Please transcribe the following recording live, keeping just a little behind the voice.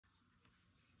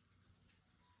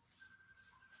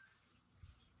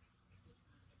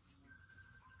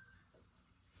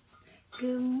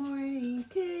Good morning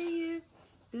to you.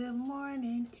 Good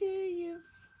morning to you.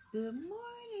 Good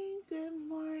morning, good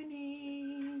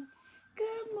morning.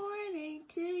 Good morning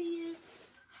to you.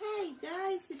 Hey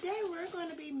guys, today we're going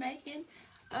to be making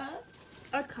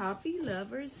a coffee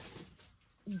lover's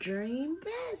dream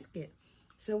basket.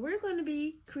 So we're going to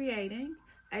be creating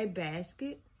a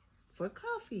basket for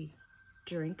coffee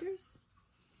drinkers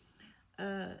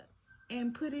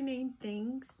and putting in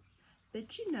things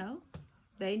that you know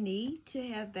they need to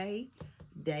have their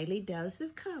daily dose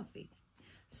of coffee.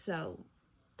 So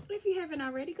if you haven't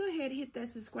already, go ahead and hit that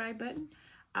subscribe button.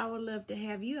 I would love to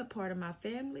have you a part of my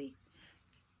family.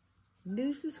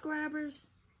 New subscribers,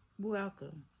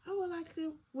 welcome. I would like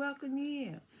to welcome you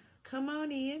in. Come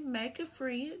on in, make a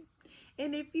friend.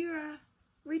 And if you're a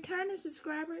returning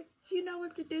subscriber, you know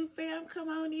what to do, fam. Come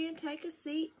on in, take a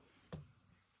seat,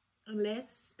 and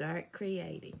let's start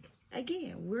creating.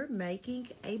 Again, we're making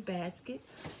a basket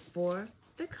for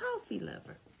the coffee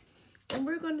lover. And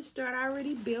we're going to start. I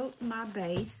already built my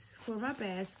base for my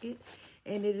basket.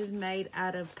 And it is made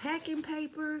out of packing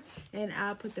paper. And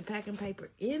I'll put the packing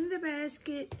paper in the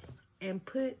basket and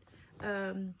put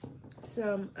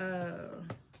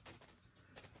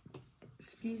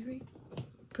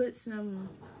put some,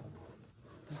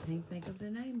 I can't think of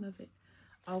the name of it,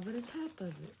 over the top of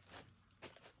it.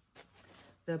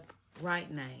 The right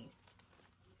name.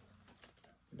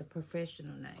 The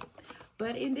professional name.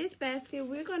 But in this basket,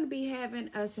 we're going to be having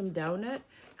some donut,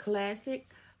 classic,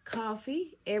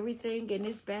 coffee. Everything in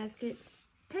this basket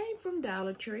came from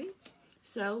Dollar Tree.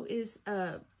 So it's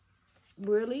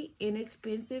really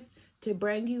inexpensive to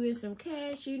bring you in some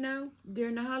cash, you know,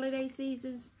 during the holiday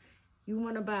seasons. You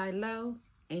want to buy low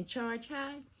and charge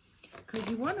high because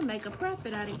you want to make a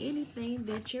profit out of anything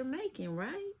that you're making,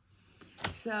 right?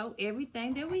 So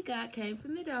everything that we got came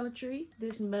from the Dollar Tree.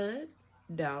 This mug,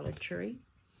 Dollar Tree.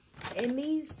 And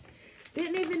these,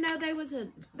 didn't even know they was a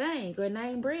thing or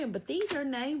name brand, but these are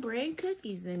name brand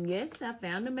cookies. And yes, I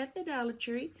found them at the Dollar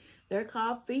Tree. They're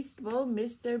called Feastable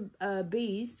Mr.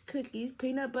 B's cookies,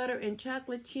 peanut butter and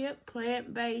chocolate chip,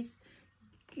 plant-based,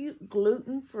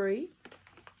 gluten-free.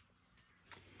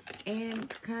 And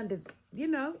kind of, you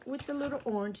know, with the little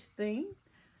orange thing.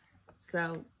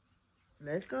 So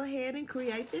let's go ahead and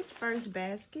create this first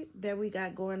basket that we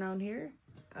got going on here.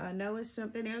 I know it's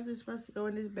something else that's supposed to go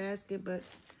in this basket, but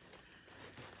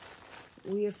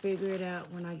we'll figure it out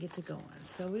when I get to going.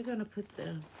 So we're going to put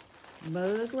the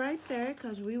mug right there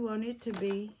because we want it to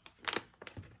be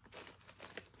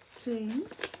seen.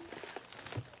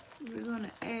 We're going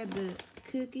to add the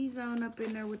cookies on up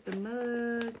in there with the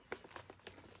mug.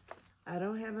 I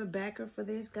don't have a backer for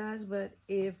this, guys, but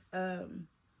if I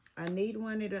need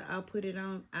one, I'll put it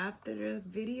on after the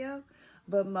video.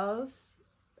 But most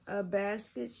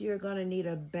baskets, you're going to need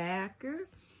a backer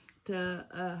to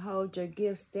hold your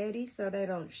gift steady so they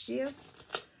don't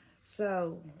shift.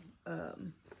 So,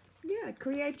 yeah,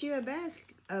 create you a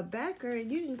backer,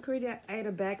 and you can create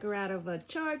a backer out of a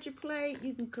charger plate.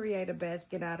 You can create a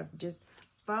basket out of just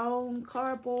foam,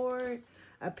 cardboard,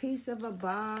 a piece of a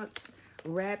box.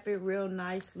 Wrap it real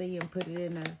nicely and put it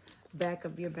in the back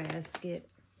of your basket.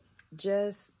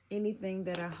 Just anything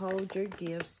that'll hold your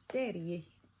gift steady.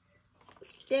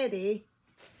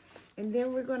 And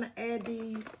then we're going to add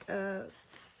these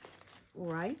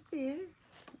right there.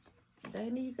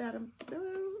 Dana, you got them.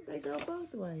 Oh, they go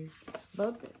both ways.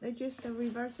 They're just a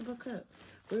reversible cup.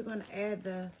 We're going to add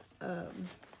the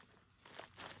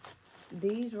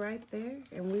these right there.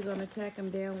 And we're going to tack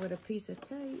them down with a piece of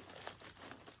tape.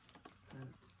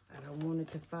 I don't want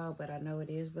it to fall, but I know it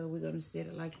is. But we're going to set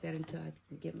it like that until I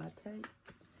can get my tape.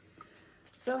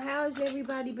 So how has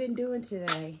everybody been doing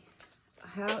today?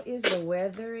 How is the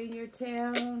weather in your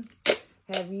town?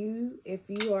 Have you, if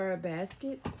you are a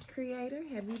basket creator,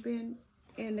 have you been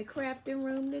in the crafting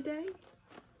room today?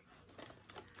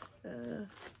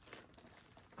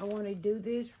 I want to do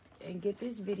this and get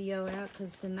this video out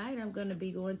because tonight I'm going to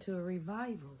be going to a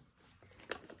revival.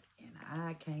 And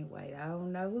I can't wait. I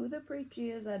don't know who the preacher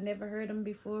is. I never heard him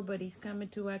before, but he's coming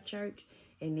to our church.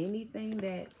 And anything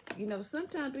that, you know,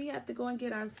 sometimes we have to go and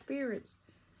get our spirits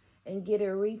and get it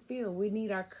refilled. We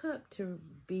need our cup to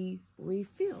be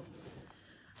refilled.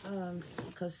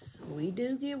 Because we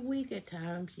do get weak at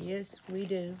times. Yes, we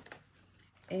do.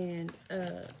 And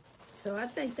so I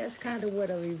think that's kind of what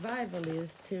a revival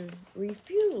is, to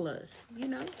refuel us, you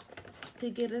know, to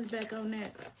get us back on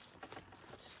that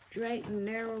straight and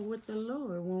narrow with the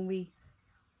Lord when we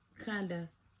kind of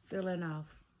feeling off.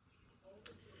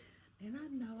 And I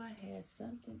know I had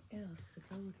something else to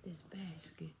go with this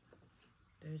basket.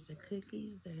 There's the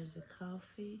cookies, there's the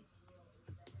coffee.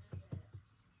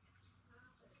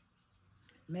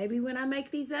 Maybe when I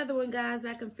make these other ones, guys,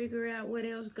 I can figure out what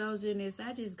else goes in this.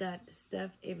 I just got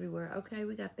stuff everywhere. Okay,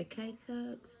 we got the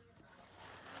K-Cups.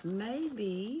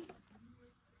 Maybe,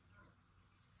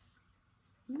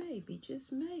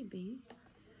 just maybe,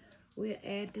 we'll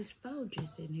add this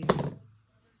Folgers in here.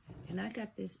 And I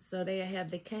got this, so they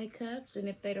have the K-Cups, and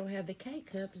if they don't have the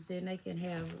K-Cups, then they can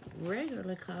have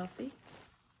regular coffee,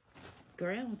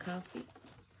 ground coffee.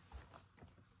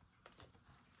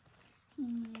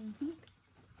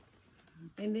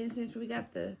 And then since we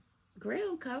got the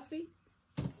ground coffee,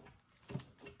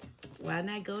 why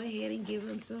not go ahead and give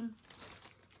them some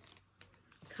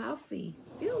coffee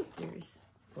filters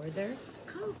for their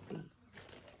coffee.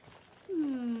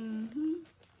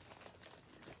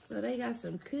 So they got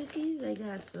some cookies. They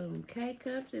got some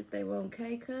K-Cups if they want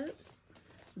K-Cups.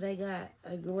 They got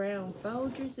a ground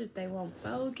Folgers if they want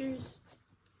Folgers.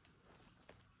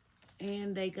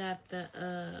 And they got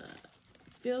the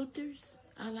filters.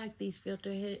 I like these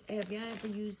filters. Have y'all ever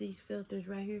used these filters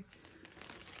right here?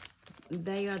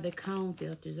 They are the cone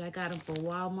filters. I got them for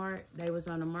Walmart. They was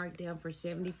on a markdown for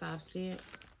 75 cents.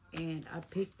 And I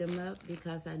picked them up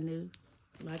because I knew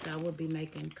like I would be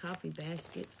making coffee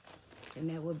baskets. And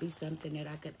that would be something that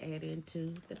I could add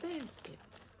into the basket.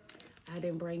 I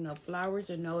didn't bring no flowers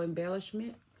or no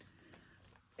embellishment.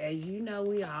 As you know,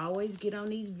 we always get on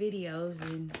these videos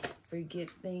and forget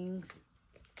things.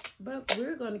 But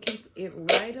we're going to keep it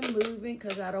right and moving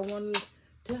because I don't want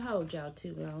to hold y'all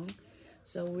too long.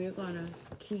 So we're going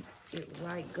to keep it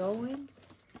right going.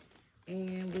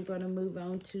 And we're going to move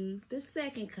on to the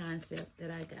second concept that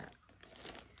I got.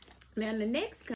 Now, the next